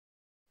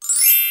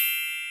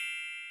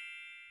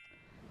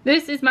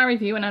This is my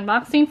review and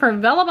unboxing for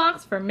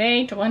Vellabox for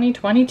May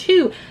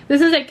 2022. This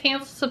is a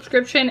candle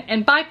subscription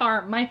and by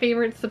far my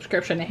favorite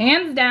subscription.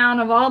 Hands down,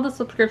 of all the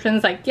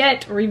subscriptions I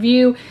get,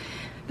 review,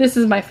 this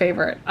is my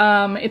favorite.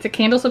 It's a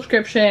candle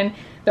subscription.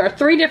 There are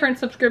 3 different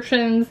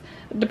subscriptions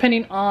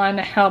depending on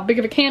how big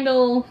of a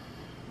candle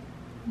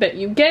that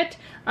you get.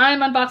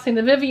 I'm unboxing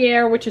the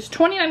Vivier, which is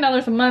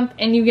 $29 a month,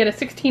 and you get a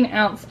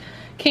 16-ounce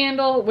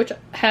candle which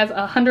has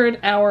a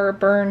 100-hour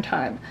burn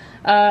time.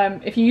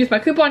 If you use my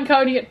coupon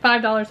code, you get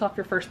 $5 off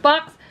your first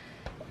box.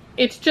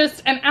 It's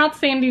just an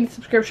outstanding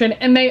subscription,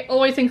 and they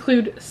always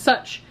include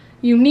such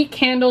unique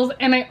candles,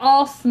 and they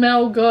all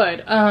smell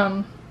good.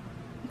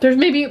 There's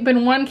maybe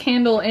been one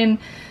candle in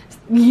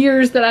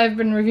years that I've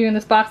been reviewing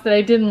this box that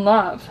I didn't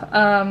love,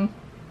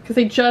 because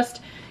they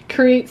just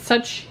create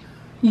such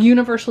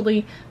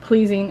universally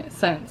pleasing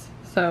scents.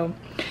 So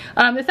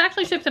this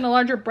actually ships in a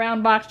larger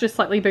brown box, just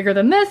slightly bigger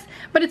than this,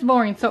 but it's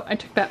boring, so I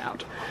took that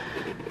out.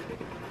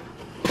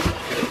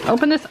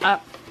 Open this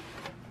up.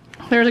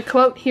 There's a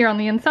quote here on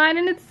the inside,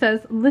 and it says,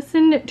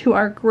 "Listen to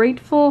our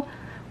Grateful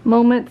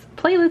Moments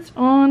playlist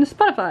on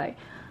Spotify."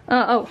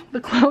 The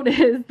quote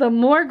is, "The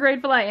more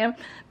grateful I am,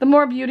 the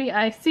more beauty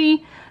I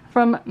see,"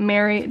 from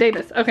Mary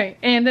Davis. Okay,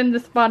 and then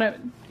this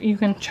bottom, you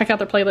can check out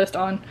their playlist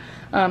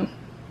on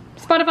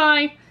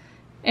Spotify,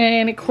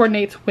 and it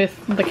coordinates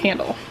with the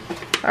candle.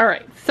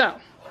 Alright, so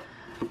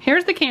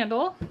here's the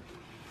candle.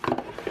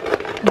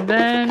 And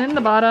then in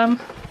the bottom,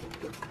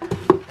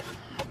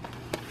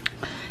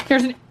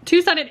 here's a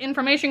 2-sided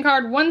information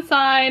card. One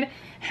side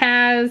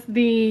has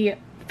the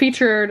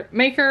featured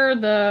maker,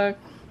 the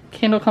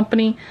candle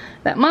company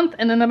that month,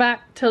 and then the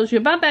back tells you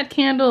about that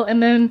candle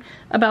and then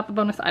about the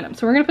bonus item.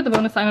 So we're gonna put the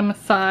bonus item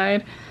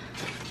aside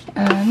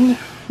and we're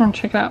gonna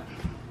check it out.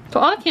 So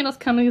all the candles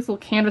come in these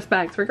little canvas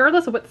bags,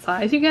 regardless of what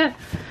size you get,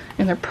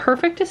 and they're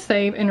perfect to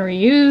save and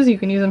reuse. You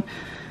can use them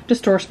to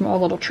store small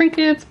little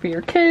trinkets for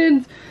your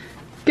kids,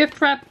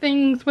 gift wrap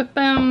things with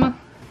them,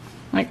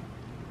 like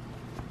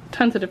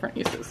tons of different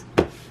uses.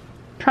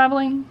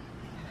 Traveling.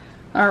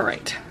 All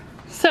right,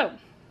 so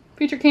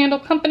featured candle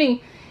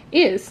company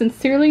is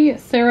Sincerely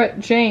Sarah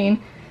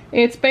Jane.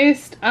 It's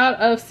based out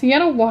of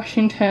Seattle,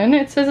 Washington.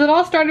 It says it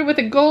all started with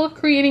a goal of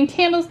creating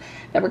candles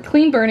that were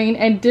clean burning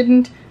and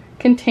didn't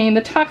contain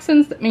the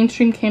toxins that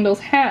mainstream candles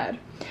had.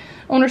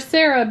 Owner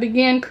Sarah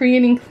began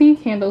creating clean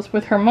candles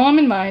with her mom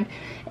in mind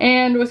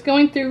and who was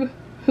going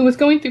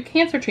through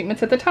cancer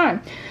treatments at the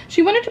time.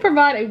 She wanted to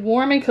provide a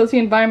warm and cozy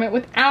environment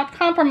without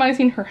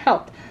compromising her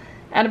health.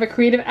 Out of a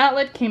creative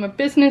outlet came a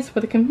business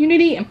with a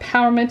community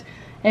empowerment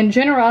and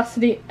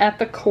generosity at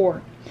the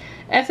core.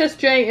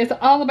 SSJ is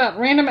all about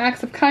random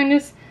acts of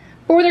kindness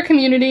for their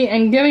community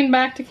and giving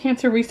back to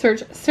cancer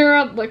research.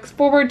 Sarah looks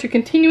forward to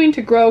continuing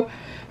to grow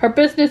her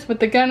business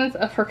with the guidance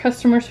of her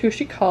customers, who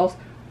she calls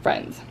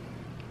friends.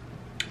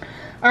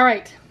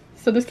 Alright,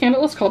 so this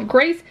candle is called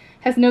Grace,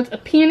 has notes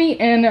of peony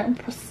and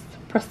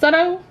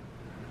Prosecco.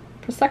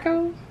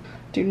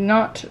 Do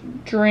not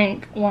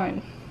drink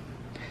wine.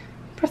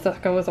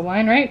 Prosecco is a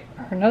wine, right?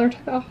 Or another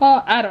type of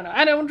alcohol? I don't know.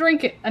 I don't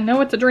drink it. I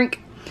know it's a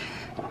drink.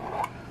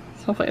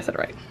 So hopefully I said it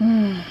right.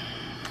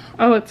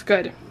 Oh, it's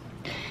good.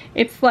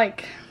 It's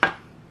like, I'm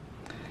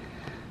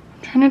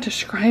trying to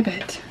describe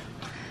it.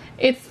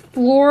 It's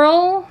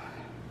floral.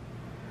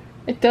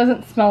 It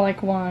doesn't smell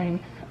like wine.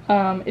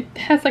 It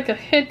has like a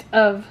hint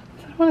of,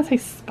 I don't want to say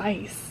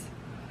spice.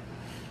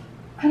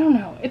 I don't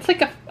know. It's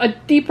like a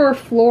deeper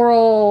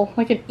floral,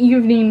 like an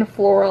evening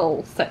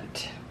floral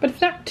scent. But it's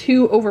not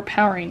too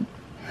overpowering.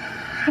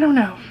 I don't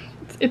know.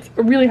 It's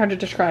really hard to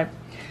describe.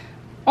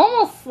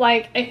 Almost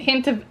like a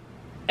hint of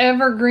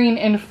evergreen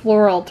and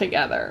floral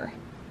together,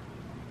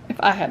 if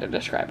I had to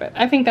describe it.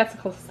 I think that's the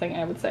closest thing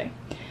I would say.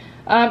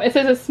 It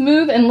says a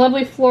smooth and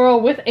lovely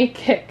floral with a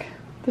kick.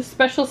 This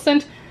special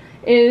scent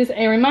is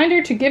a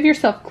reminder to give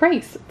yourself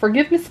grace,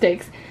 forgive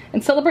mistakes,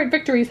 and celebrate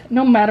victories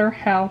no matter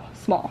how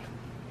small.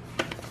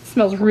 It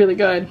smells really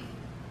good.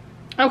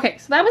 Okay,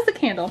 so that was the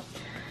candle.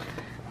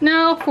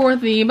 Now for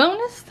the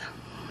bonus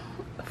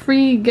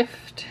free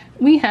gift,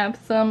 we have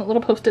some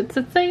little post-its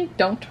that say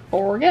don't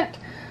forget.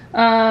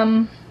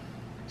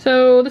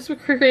 So this was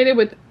created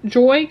with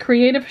Joy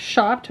Creative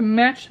Shop to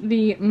match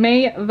the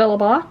May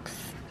Vellabox.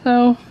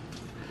 So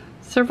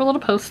several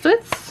little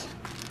post-its.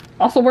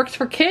 Also works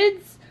for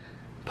kids.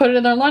 Put it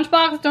in their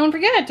lunchbox. Don't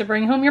forget to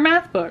bring home your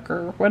math book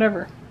or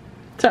whatever.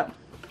 So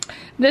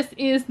this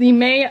is the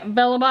May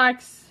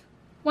Vellabox.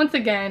 Once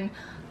again,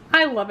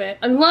 I love it.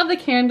 I love the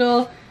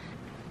candle.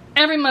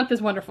 Every month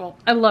is wonderful.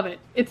 I love it.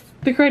 It's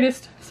the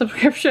greatest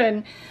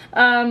subscription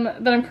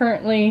that I'm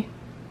currently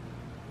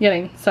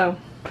getting. So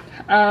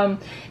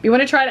if you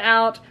want to try it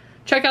out,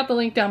 check out the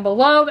link down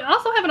below. They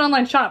also have an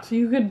online shop, so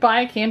you could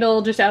buy a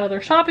candle just out of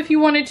their shop if you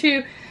wanted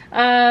to.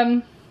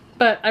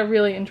 But I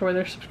really enjoy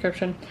their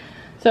subscription.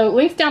 So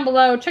links down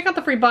below. Check out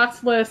the free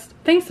box list.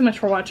 Thanks so much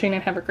for watching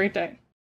and have a great day.